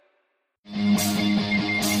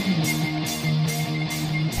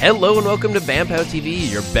Hello and welcome to Vampao TV,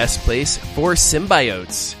 your best place for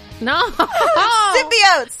symbiotes. No.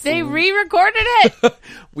 Symbiotes! They re-recorded it.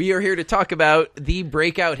 We are here to talk about the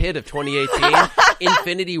breakout hit of 2018,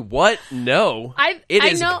 Infinity What? No. It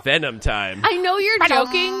is Venom time. I know you're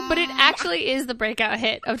joking, but it actually is the breakout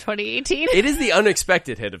hit of 2018. It is the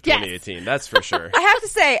unexpected hit of 2018, that's for sure. I have to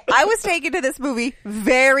say, I was taken to this movie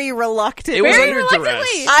very reluctantly. It was Very under duress.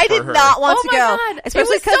 reluctantly. I did not want Oh to my go. God.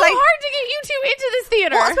 Especially it was so because hard to get you two into this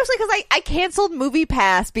theater. Well, especially because I canceled Movie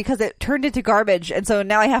Pass because it turned into garbage, and so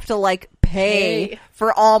now I have to pay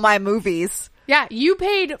for all my movies. Yeah, you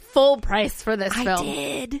paid full price for this film. I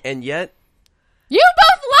did. And yet, You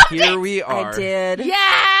both loved here it. we are. I did.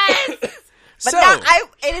 Yes. But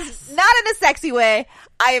it is not in a sexy way.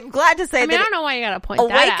 I am glad to say I that don't know why you gotta point it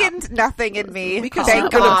that out. awakened nothing in me. Because Thank you're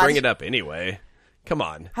going to God. bring it up anyway. Come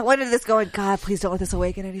on. I wanted this going, God, please don't let this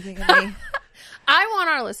awaken anything in me. I want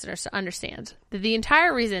our listeners to understand that the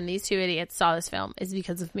entire reason these two idiots saw this film is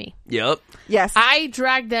because of me. Yep. Yes. I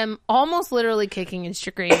dragged them almost literally kicking and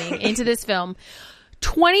screaming into this film.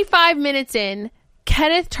 25 minutes in,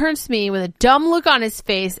 Kenneth turns to me with a dumb look on his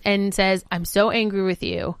face and says, "I'm so angry with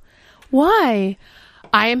you." Why?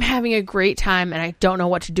 "I am having a great time and I don't know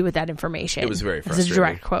what to do with that information." It was very That's a frustrating.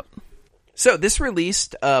 direct quote. So this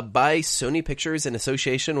released by Sony Pictures in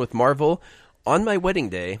association with Marvel on my wedding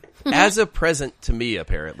day as a present to me,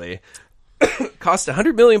 apparently. Cost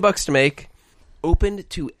 $100 million to make. Opened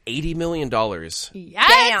to $80 million. Yeah,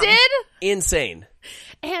 Damn. it did. Insane.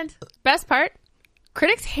 And best part,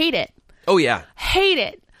 critics hate it. Oh, yeah. Hate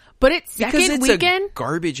it. But its Because second it's weekend, a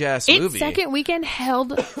garbage-ass its movie. second weekend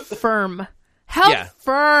held firm. Held Yeah.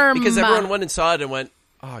 firm. Because everyone went and saw it and went,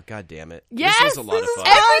 oh, God damn it. Yes, This was a lot of fun.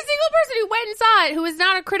 Every single person who went and saw it, who is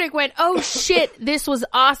not a critic, went, "Oh shit, this was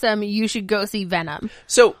awesome. You should go see Venom."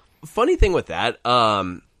 So, funny thing with that,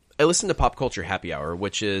 I listened to Pop Culture Happy Hour,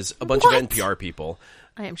 which is a bunch What? of NPR people.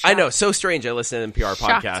 I am shocked. I know, so strange. I listen to NPR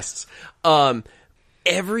Shocked. podcasts.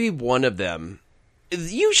 Every one of them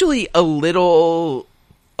is usually a little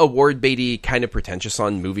award baity, kind of pretentious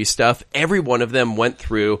on movie stuff. Every one of them went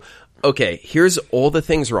through, okay, here's all the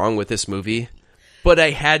things wrong with this movie, but I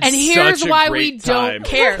had And such here's a why great we time. don't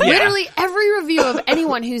care. Yeah. Literally every review of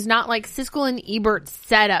anyone who's not like Siskel and Ebert's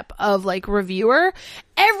setup of reviewer,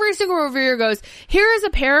 every single reviewer goes, "Here is a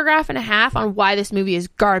paragraph and a half on why this movie is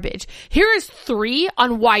garbage. Here is 3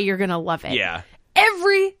 on why you're gonna love it." Yeah.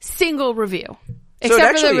 Every single review. So Except it for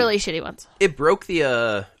actually- the really shitty ones. It broke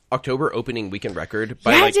the October opening weekend record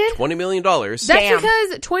by Yeah, it did. $20 million. That's Damn.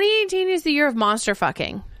 because 2018 is the year of monster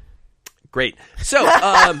fucking. Great. So,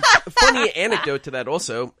 funny anecdote to that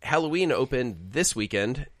also, Halloween opened this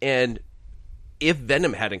weekend, and if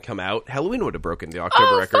Venom hadn't come out, Halloween would have broken the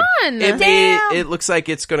October record. Fun. It looks like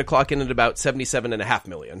it's going to clock in at about $77.5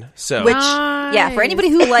 million. So, Which, yeah, for anybody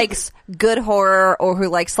who likes good horror or who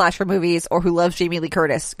likes slasher movies or who loves Jamie Lee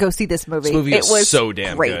Curtis, go see this movie. this movie it is was so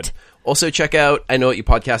damn great. good. Also, check out I Know What You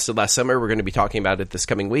podcasted last summer. We're going to be talking about it this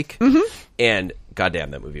coming week. Mm-hmm. And goddamn,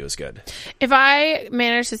 that movie was good. If I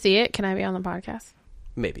manage to see it, can I be on the podcast?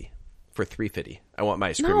 Maybe. For $3.50. I want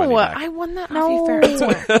my screw money No, back. I won that off you fair and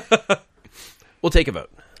square. We'll take a vote.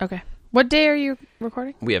 Okay. What day are you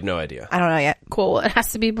recording? We have no idea. I don't know yet. Cool. It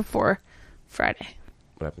has to be before Friday.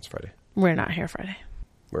 What happens Friday? We're not here Friday.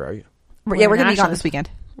 Where are you? Yeah, we're going to be gone Ashland. this weekend.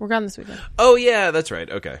 We're gone this weekend. Oh, yeah, that's right.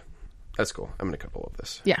 Okay. That's cool. I'm going to cut all of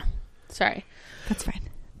this. Yeah. Sorry. That's fine.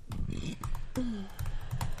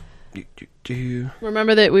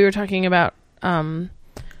 Remember that we were talking about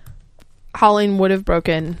Halloween would have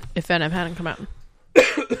broken if Venom hadn't come out.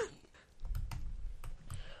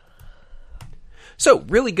 So,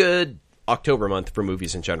 really good October month for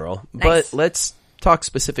movies in general. But let's talk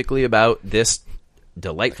specifically about this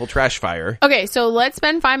delightful trash fire. Okay, so let's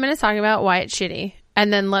spend 5 minutes talking about why it's shitty.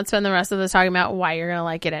 And then let's spend the rest of this talking about why you're going to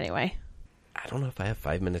like it anyway. I don't know if I have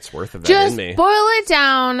 5 minutes worth of that Just in me. boil it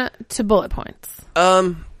down to bullet points.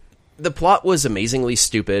 The plot was amazingly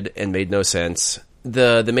stupid and made no sense.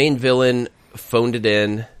 The main villain phoned it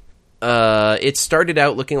in. It started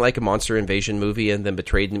out looking like a monster invasion movie and then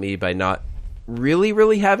betrayed me by not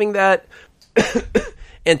really having that.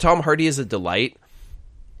 And Tom Hardy is a delight.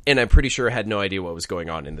 And I'm pretty sure I had no idea what was going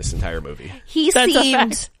on in this entire movie. He That's a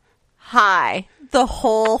seemed fact. high the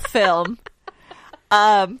whole film.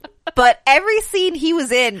 But every scene he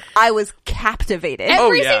was in, I was captivated.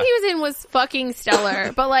 Every yeah. scene he was in was fucking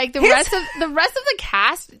stellar. But like the rest of the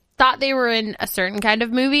cast thought they were in a certain kind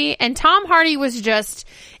of movie, and Tom Hardy was just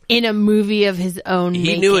in a movie of his own. He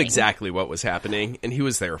making. knew exactly what was happening, and he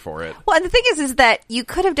was there for it. Well, and the thing is that you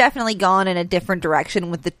could have definitely gone in a different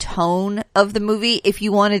direction with the tone of the movie if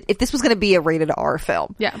this was going to be a rated R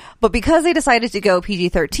film. Yeah. But because they decided to go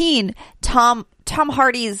PG-13, Tom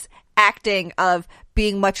Hardy's acting of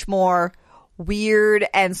being much more weird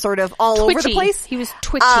and sort of all over the Twitchy. place. He was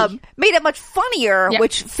twitchy. Made it much funnier, Yeah.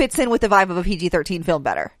 which fits in with the vibe of a PG-13 film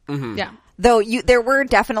better. Yeah. Though there were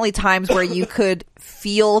definitely times where you could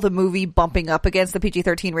feel the movie bumping up against the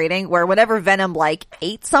PG-13 rating, where whenever Venom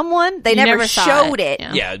ate someone, they You never never saw showed it.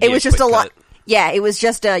 it. Yeah, It was just a quick lot. cut. Yeah, it was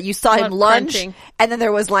just you saw him Blood lunge, crunching. and then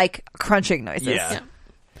there was like crunching noises. Yeah.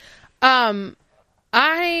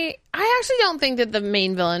 I actually don't think that the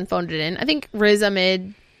main villain phoned it in. I think Riz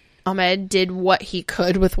Ahmed did what he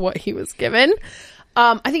could with what he was given.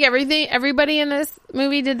 I think everybody in this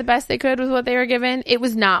movie did the best they could with what they were given. It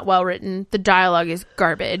was not well written. The dialogue is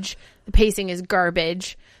garbage. The pacing is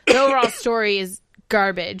garbage. The overall story is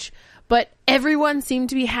garbage. But everyone seemed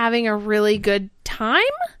to be having a really good time.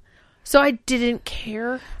 So I didn't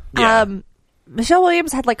care. Yeah. Michelle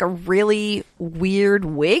Williams had like a really weird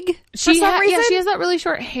wig for some reason. Yeah, she has that really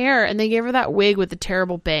short hair, and they gave her that wig with the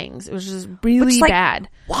terrible bangs. It was just really Which, like, bad.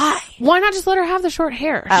 Why? Why not just let her have the short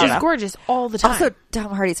hair? I don't She's know. gorgeous all the time. Also,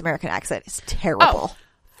 Tom Hardy's American accent is terrible. Oh,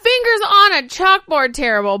 fingers on a chalkboard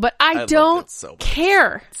terrible, but I loved don't it so much.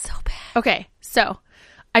 care. So bad. Okay, so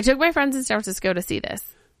I took my friends in San Francisco to see this.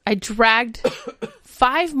 I dragged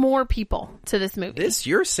 5 more people to this movie.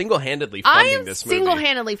 You're single-handedly I funding am this movie.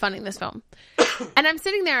 single-handedly funding this film. And I'm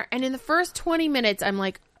sitting there, and in the first 20 minutes, I'm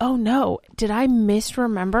like, oh no, did I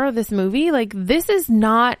misremember this movie? Like, this is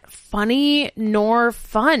not funny nor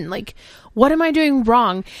fun. Like, what am I doing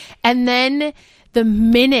wrong? And then the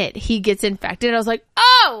minute he gets infected, I was like,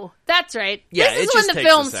 oh, that's right. Yeah, this is it when just the takes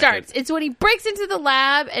film a second. starts. It's when he breaks into the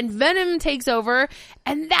lab and Venom takes over,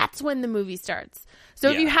 and that's when the movie starts. So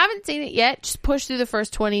if Yeah. you haven't seen it yet, just push through the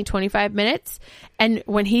first 20, 25 minutes. And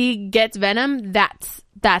when he gets Venom, that's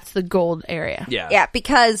the gold area. Yeah. Yeah,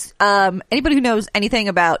 because anybody who knows anything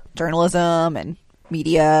about journalism and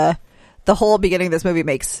media, the whole beginning of this movie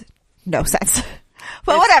makes no sense.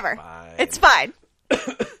 But whatever. fine. It's fine.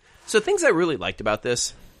 So things I really liked about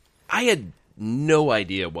this, I had no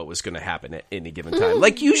idea what was going to happen at any given time.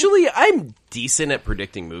 Like, usually I'm decent at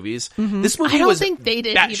predicting movies. This movie I don't was think they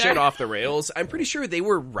did that either. shit off the rails. I'm pretty sure they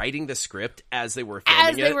were writing the script as they were filming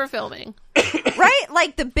As they it. were filming. Right?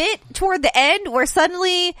 Like the bit toward the end where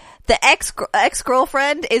suddenly the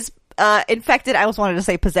ex-girlfriend is infected. I almost wanted to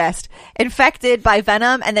say possessed. Infected by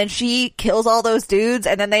Venom, and then she kills all those dudes,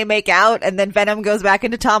 and then they make out, and then Venom goes back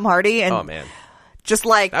into Tom Hardy, and Oh, man. just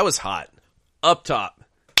like, That was hot. Up top.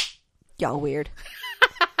 y'all weird.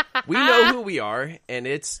 We know who we are, and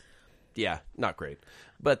it's, yeah, not great.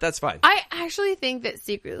 But that's fine. I actually think that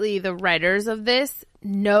secretly the writers of this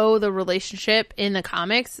know the relationship in the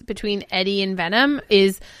comics between Eddie and Venom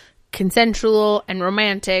is consensual and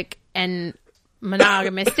romantic and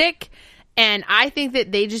monogamistic. And I think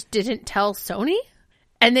that they just didn't tell Sony,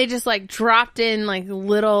 and they just like dropped in like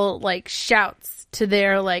little like shouts to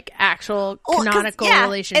their like actual Well, 'cause, canonical yeah,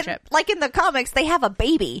 relationship. like in the comics, they have a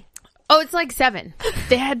baby. Oh, it's like 7.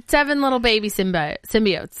 They had 7 little baby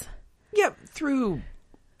symbiotes. Yeah, through,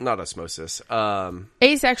 not osmosis,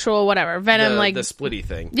 Asexual, whatever. Venom, like, the splitty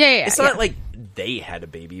thing. Yeah, It's yeah. not like they had a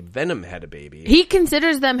baby. Venom had a baby. he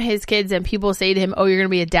considers them his kids, and people say to him, oh, you're going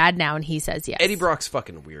to be a dad now, and he says yes. Eddie Brock's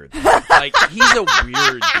fucking weird. Like, he's a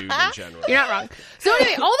weird dude in general. You're not wrong. So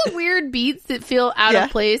anyway, all the weird beats that feel out Yeah.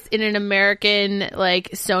 of place in an American, like,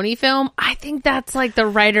 Sony film, I think that's, like, the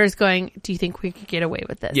writers going, do you think we could get away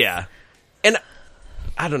with this? Yeah. And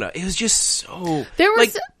I don't know. It was just so. There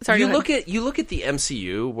was- like, sorry, you go ahead. look at the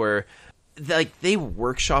MCU where, like, they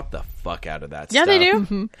workshop the fuck out of that Yeah, stuff. they do.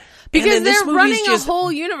 And Because then this they're movie's running a just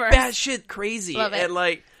whole universe. batshit crazy. Love it. And,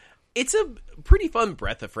 like, it's a pretty fun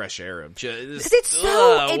breath of fresh air of just. It's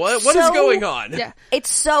so- it's what is so- going on? Yeah. It's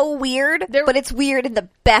so weird, There- but it's weird in the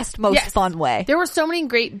best, most Yes. fun way. There were so many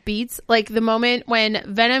great beats, like the moment when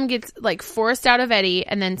Venom gets like forced out of Eddie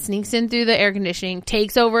and then sneaks in through the air conditioning,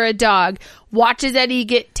 takes over a dog, watches Eddie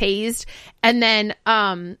get tased, and then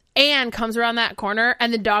Anne comes around that corner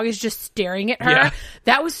and the dog is just staring at her. Yeah.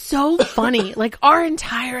 That was so funny. Like our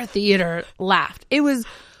entire theater laughed. It was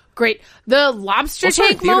great. The lobster Also, our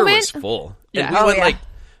tank theater moment. was full. Yeah. And we Oh, went, yeah. like,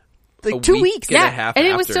 Like a 2 week weeks. and a Yeah, half and it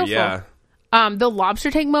after, was still yeah. full. The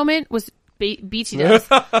lobster tank moment was BT does.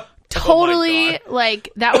 Totally, Oh my God. like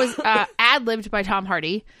that was ad-libbed by Tom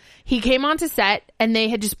Hardy. He came onto set and they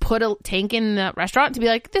had just put a tank in the restaurant to be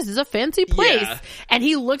like, this is a fancy place. Yeah. And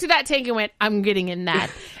he looked at that tank and went, I'm getting in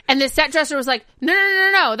that. And the set dresser was like,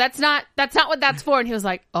 no, that's not what that's for. And he was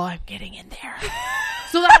like, oh, I'm getting in there.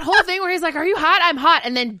 So that whole thing where he's like, are you hot? I'm hot.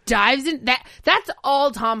 And then dives in. That's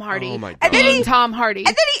all Tom Hardy. Oh my God. And then Tom Hardy. And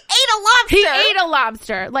then he ate a lobster. He ate a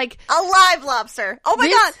lobster. Like, a live lobster. Oh my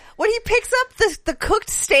This- God. When he picks up the cooked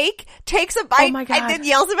steak, takes a bite, my God. and then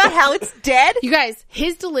yells about how it's dead. you guys,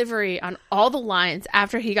 his delivery on all the lines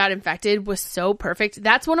after he got infected was so perfect.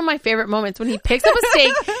 That's one of my favorite moments when he picks up a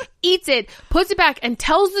steak, eats it, puts it back, and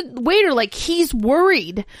tells the waiter, like, he's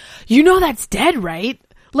worried. You know that's dead, right?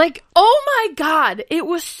 Like, oh my God. It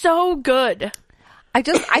was so good. I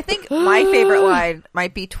think my favorite line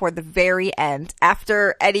might be toward the very end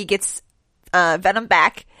after Eddie gets Venom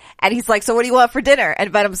back and he's like, so what do you want for dinner?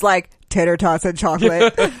 And Venom's like, tater tots and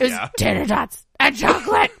chocolate. It was tater tots and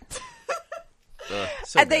chocolate.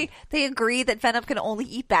 So And good. they agree that Venom can only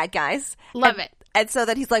eat bad guys. Love And- it. And so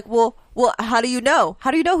then he's like, well, how do you know?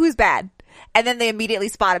 How do you know who's bad? And then they immediately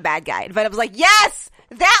spot a bad guy. And Venom's like, yes,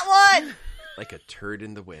 that one. Like a turd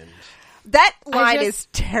in the wind. That line just- is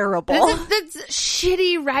terrible. That's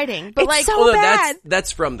shitty writing. But It's like, so Although bad.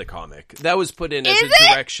 that's from the comic. That was put in as Is a it?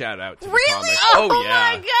 direct shout out to the Really? comic. oh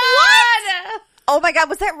yeah. my God. Oh my God,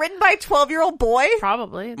 was that written by a 12-year-old boy?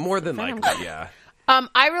 Probably. More than likely, yeah.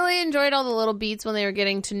 I really enjoyed all the little beats when they were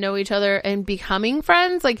getting to know each other and becoming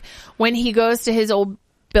friends. Like when he goes to his old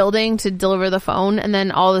building to deliver the phone and then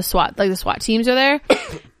all the SWAT teams are there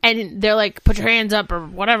and they're like, put your hands up or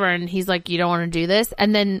whatever. And he's like, you don't want to do this.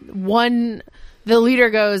 And then the leader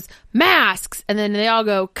goes, masks. And then they all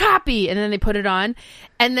go, copy. And then they put it on.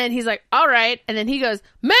 And then he's like, all right. And then he goes,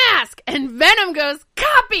 mask. And Venom goes,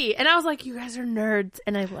 copy. And I was like, you guys are nerds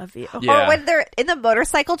and I love you. Yeah. Or when they're in the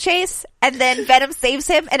motorcycle chase and then Venom saves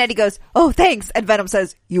him and Eddie goes, oh, thanks. And Venom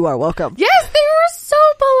says, you are welcome. Yes, they were so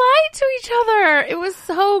polite to each other. It was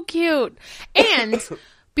so cute. And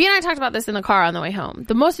B and I talked about this in the car on the way home.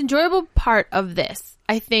 The most enjoyable part of this,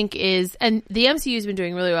 I think, is, and the MCU's been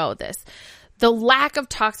doing really well with this, the lack of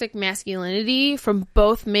toxic masculinity from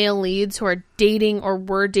both male leads who are dating or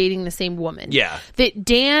were dating the same woman. Yeah. That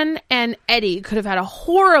Dan and Eddie could have had a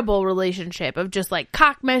horrible relationship of just like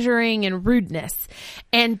cock measuring and rudeness.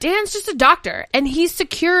 And Dan's just a doctor and he's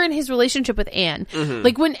secure in his relationship with Anne.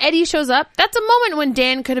 Like when Eddie shows up, that's a moment when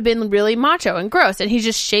Dan could have been really macho and gross and he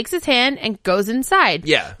just shakes his hand and goes inside.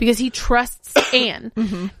 Yeah. Because he trusts Anne.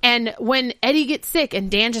 And when Eddie gets sick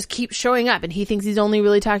and Dan just keeps showing up and he thinks he's only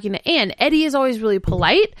really talking to Anne, Eddie is always really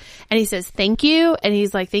polite and he says thank you and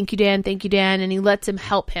he's like thank you Dan, and he lets him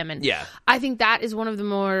help him. And Yeah. I think that is one of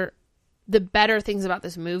the better things about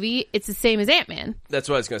this movie. It's the same as Ant-Man. That's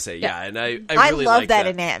what I was going to say. Yeah. And I I really love like that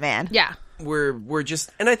in Ant-Man. Yeah. We're just,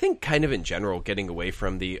 and I think kind of in general getting away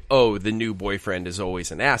from the new boyfriend is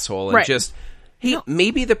always an asshole and Right. just, hey,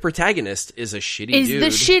 maybe the protagonist is a shitty Is dude. the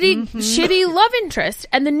shitty love interest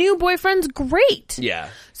and the new boyfriend's great. Yeah.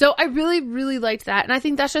 So I really, really liked that. And I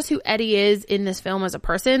think that's just who Eddie is in this film as a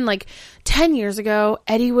person. Like 10 years ago,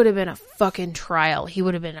 Eddie would have been a fucking trial. He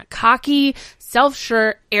would have been a cocky,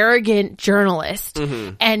 self-sure, arrogant journalist.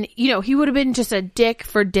 And, he would have been just a dick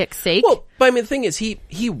for dick's sake. Well, but I mean, the thing is,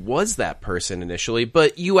 he was that person initially,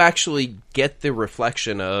 but you actually get the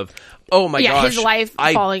reflection of, oh my Yeah, gosh, his life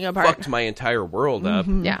I falling apart. fucked my entire world up.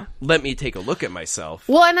 Yeah. Let me take a look at myself.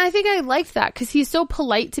 Well, and I think I liked that because he's so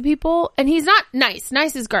polite to people and he's not nice.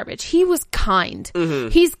 Nice is garbage. He was kind.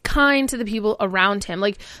 He's kind to the people around him.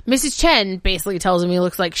 Like Mrs. Chen basically tells him he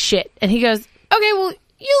looks like shit. And he goes, okay, well,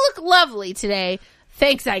 you look lovely today.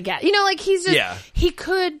 Thanks, I guess. He's just, Yeah. he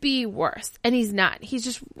could be worse and he's not. He's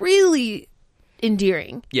just really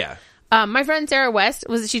endearing. Yeah. My friend Sarah West,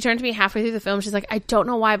 she turned to me halfway through the film. She's like, I don't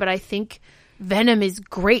know why, but I think Venom is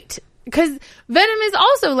great. Because Venom is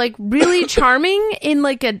also like really charming in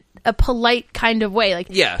like a polite kind of way. Like,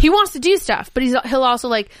 Yeah. he wants to do stuff, but he'll also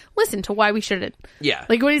like listen to why we shouldn't. Yeah.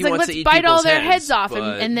 Like when he's He like, wants let's to eat bite all people's their heads, heads off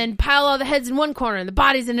but- and then pile all the heads in one corner and the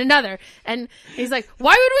bodies in another. And he's like,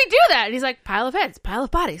 why would we do that? And he's like, pile of heads, pile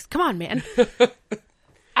of bodies. Come on, man.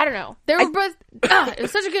 I don't know. They were both, it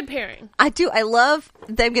was such a good pairing. I do. I love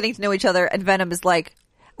them getting to know each other. And Venom is like,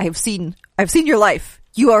 I've seen your life.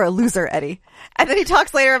 You are a loser, Eddie. And then he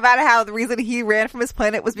talks later about how the reason he ran from his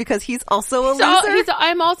planet was because he's also a loser.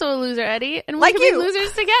 I'm also a loser, Eddie. And we Like can you. be losers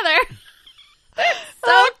together. So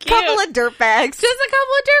a cute. couple of dirtbags. Just a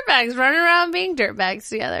couple of dirtbags running around being dirtbags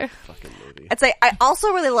together. I'd say I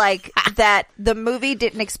also really like that the movie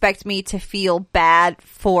didn't expect me to feel bad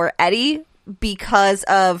for Eddie, because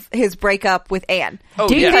of his breakup with Anne. Oh,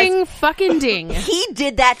 Ding yeah. ding fucking ding. He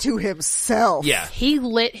did that to himself. Yeah. He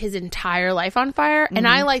lit his entire life on fire, and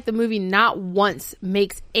I like the movie not once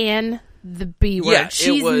makes Anne the B word. Yeah, it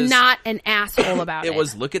She's was- not an asshole about it. It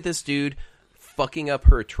was, look at this dude fucking up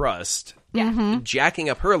her trust, jacking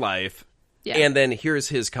up her life, Yeah. and then here's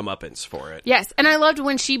his comeuppance for it. Yes, and I loved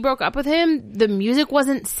when she broke up with him, the music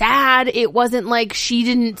wasn't sad. It wasn't like she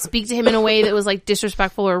didn't speak to him in a way that was like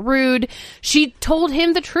disrespectful or rude. She told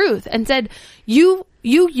him the truth and said, you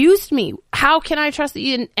used me. How can I trust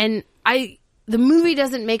you? And the movie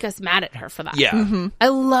doesn't make us mad at her for that. Yeah. I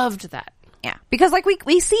loved that. Yeah, because like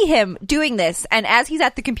we see him doing this, and as he's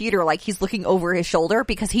at the computer, like he's looking over his shoulder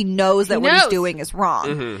because he knows that what he's knows. doing is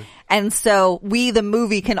wrong. And so we, the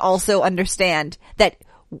movie, can also understand that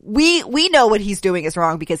we know what he's doing is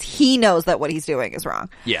wrong because he knows that what he's doing is wrong.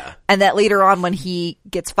 Yeah. And that later on, when he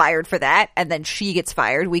gets fired for that, and then she gets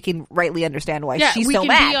fired, we can rightly understand why Yeah, she's we so can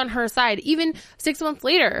mad. be on her side. Even 6 months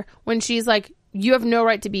later, when she's like, you have no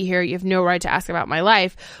right to be here. You have no right to ask about my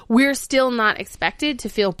life. We're still not expected to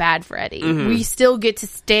feel bad for Eddie. We still get to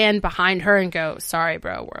stand behind her and go, sorry,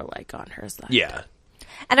 bro, we're like on her side. Yeah.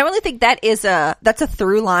 And I really think that's a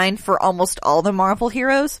through line for almost all the Marvel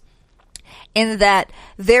heroes, in that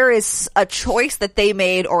there is a choice that they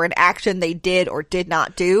made or an action they did or did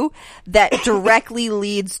not do that directly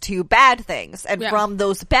leads to bad things. And Yeah. from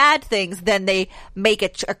those bad things, then they make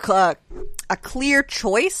a clear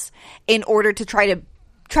choice in order to try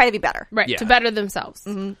to be better. Right, Yeah. to better themselves.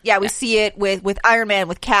 Yeah, we see it with Iron Man,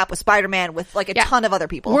 with Cap, with Spider-Man, with like a Yeah. ton of other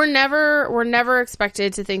people. We're never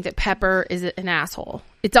expected to think that Pepper is an asshole.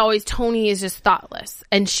 It's always Tony is just thoughtless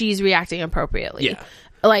and she's reacting appropriately. Yeah.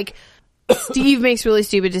 Like Steve makes really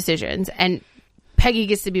stupid decisions and Peggy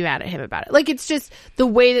gets to be mad at him about it. Like it's just the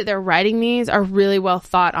way that they're writing these are really well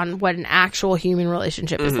thought on what an actual human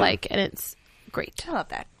relationship is like, and it's great. I love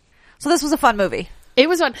that. So this was a fun movie. It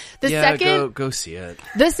was fun. The Yeah, second go see it.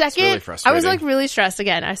 The second, really I was frustrating. like really stressed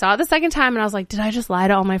again. I saw it the second time and I was like, did I just lie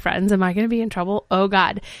to all my friends? Am I going to be in trouble? Oh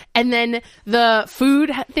God. And then the food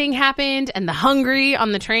thing happened and the hungry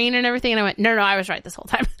on the train and everything. And I went, no, I was right this whole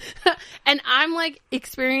time. And I'm like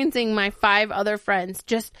experiencing my 5 other friends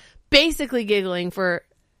just basically giggling for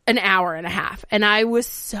an hour and a half. And I was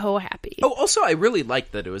so happy. Oh, also, I really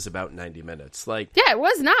liked that it was about 90 minutes. Like, Yeah, it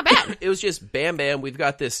was not bad. it was just bam, bam. We've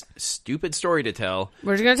got this stupid story to tell.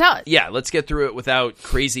 We're just going to tell it. Yeah, let's get through it without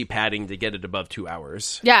crazy padding to get it above 2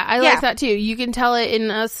 hours. Yeah, I Yeah. like that too. You can tell it in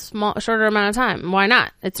a shorter amount of time. Why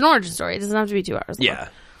not? It's an origin story. It doesn't have to be 2 hours long. Yeah.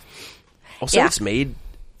 Also, Yeah. it's made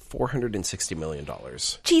 $460 million.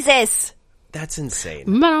 Jesus. That's insane.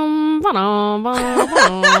 So So it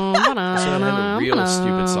had a real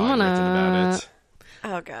stupid song written about it.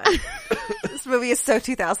 Oh God. This movie is so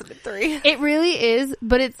 2003. It really is,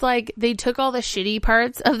 but it's like they took all the shitty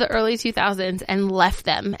parts of the early 2000s and left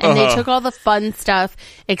them. And they took all the fun stuff,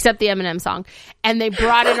 except the Eminem song, and they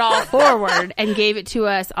brought it all forward and gave it to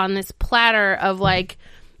us on this platter of like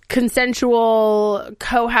consensual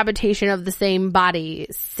cohabitation of the same body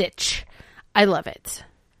sitch. I love it.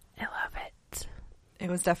 I love it. It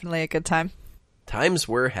was definitely a good time. Times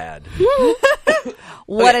were had.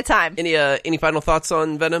 What a time. Any final thoughts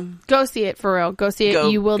on Venom? Go see it for real. Go see it. Go-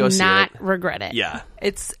 You will go see not it. regret it. Yeah.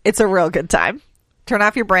 It's a real good time. Turn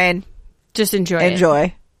off your brain. Just enjoy it.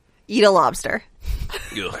 Enjoy. Eat a lobster.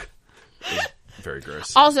 Ugh. Very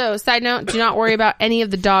gross. Also, side note, do not worry about any of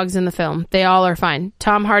the dogs in the film. They all are fine.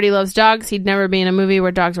 Tom Hardy loves dogs. He'd never be in a movie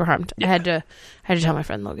where dogs were harmed. I had to tell my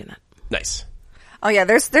friend Logan that. Nice. Oh yeah,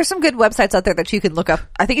 there's some good websites out there that you can look up.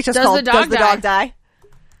 I think it's just Does called the Dog Does the Die? Dog Die?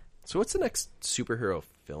 So what's the next superhero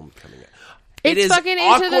film coming out? It's It is fucking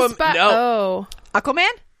Into the Spot. No, Oh. Aquaman?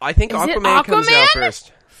 I think Is it Aquaman comes out Aquaman?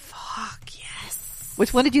 first.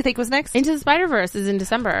 Which one did you think was next? Into the Spider-Verse is in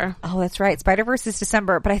December. Oh, that's right. Spider-Verse is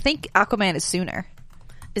December, but I think Aquaman is sooner.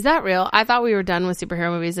 Is that real? I thought we were done with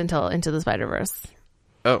superhero movies until Into the Spider-Verse.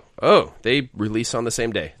 Oh, they release on the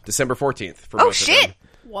same day, December 14th. For Oh, both of shit. them.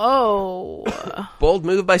 Whoa. Bold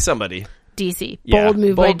move by somebody. DC. Yeah. Bold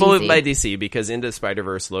move by Bold DC. by DC because Into the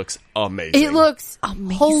Spider-Verse looks amazing. It looks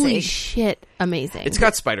Amazing. holy shit amazing. It's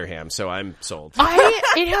got Spider-Ham, so I'm sold.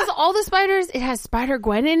 It has all the spiders. It has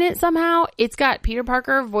Spider-Gwen in it somehow. It's got Peter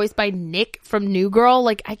Parker voiced by Nick from New Girl.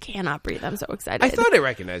 Like, I cannot breathe. I'm so excited. I thought I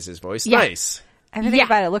recognized his voice. Yeah. Nice. Everything Yeah.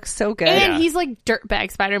 about it looks so good. And Yeah. he's like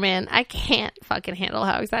dirtbag Spider-Man. I can't fucking handle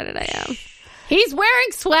how excited I am. He's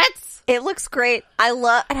wearing sweats. It looks great. I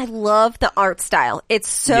love the art style.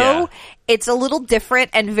 It's Yeah. it's a little different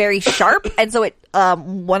and very sharp. And so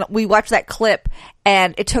when we watched that clip,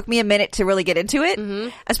 and it took me a minute to really get into it,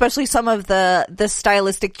 especially some of the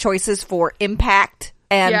stylistic choices for impact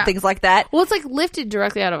and Yeah. things like that. Well, it's like lifted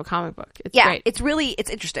directly out of a comic book. It's Yeah, great. it's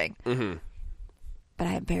interesting. Mm-hmm. But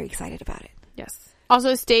I am very excited about it. Yes.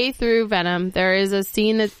 Also, stay through Venom. There is a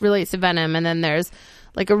scene that relates to Venom, and then there's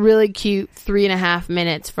like a really cute 3.5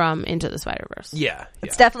 minutes from Into the Spider-Verse. Yeah.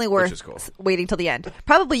 It's definitely Which worth is cool. waiting till the end.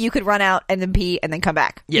 Probably you could run out and then pee and then come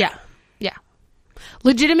back. Yeah. Yeah.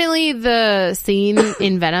 Legitimately, the scene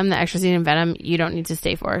in Venom, the extra scene in Venom, you don't need to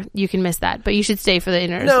stay for. You can miss that, but you should stay for the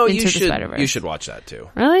No, Into you the should. Spider-Verse. You should watch that too.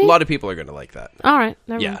 Really? A lot of people are going to like that. All right.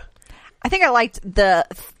 Never Yeah. mind. I think I liked the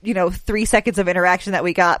 3 seconds of interaction that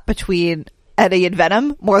we got between Eddie and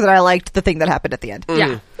Venom more than I liked the thing that happened at the end.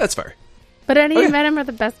 Yeah. That's fair. But Eddie Okay. and Venom are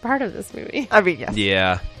the best part of this movie. I mean, yes.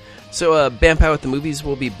 Yeah. So, Bampow at the Movies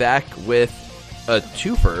will be back with a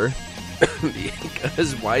twofer.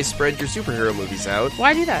 Because why spread your superhero movies out?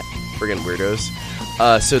 Why do that? Friggin'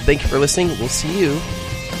 weirdos. So thank you for listening. We'll see you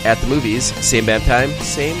at the movies. Same bam time,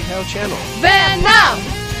 same how channel. Venom!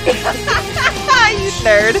 You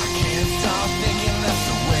nerd. Can't stop thinking that's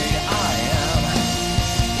the way I am.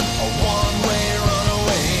 A one-way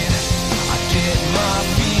runaway. I get my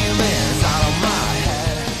feelings out of my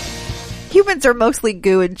head. Humans are mostly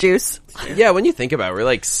goo and juice. Yeah, when you think about it, we're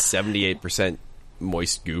like 78%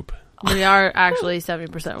 moist goop. We are actually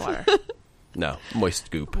 70% water. No, moist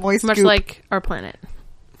goop. Moist Much goop. like our planet.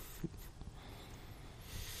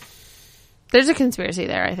 There's a conspiracy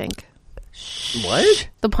there, I think. What?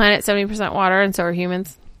 The planet's 70% water, and so are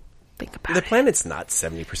humans. Think about The it. planet's not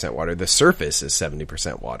 70% water. The surface is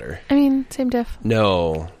 70% water. I mean, same diff.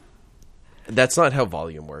 No. That's not how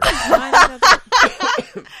volume works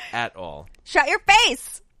at all. Shut your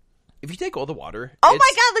face. If you take all the water, Oh it's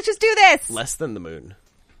my god, let's just do this. less than the moon.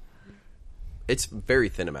 It's a very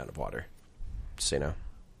thin amount of water. Just so you know.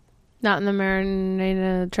 Not in the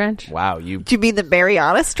Mariana Trench. Wow, you Do you mean the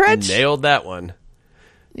Marianas Trench? nailed that one.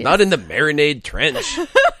 Not in the Marinade Trench,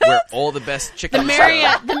 where all the best chicken.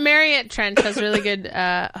 The Marriott Trench has really good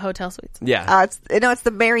hotel suites. Yeah, It's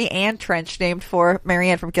the Mary Ann Trench, named for Mary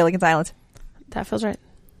Ann from Gilligan's Island. That feels right.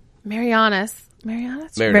 Marianas.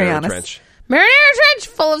 Marinade Marianas. Trench. Mariana Trench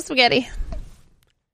full of spaghetti.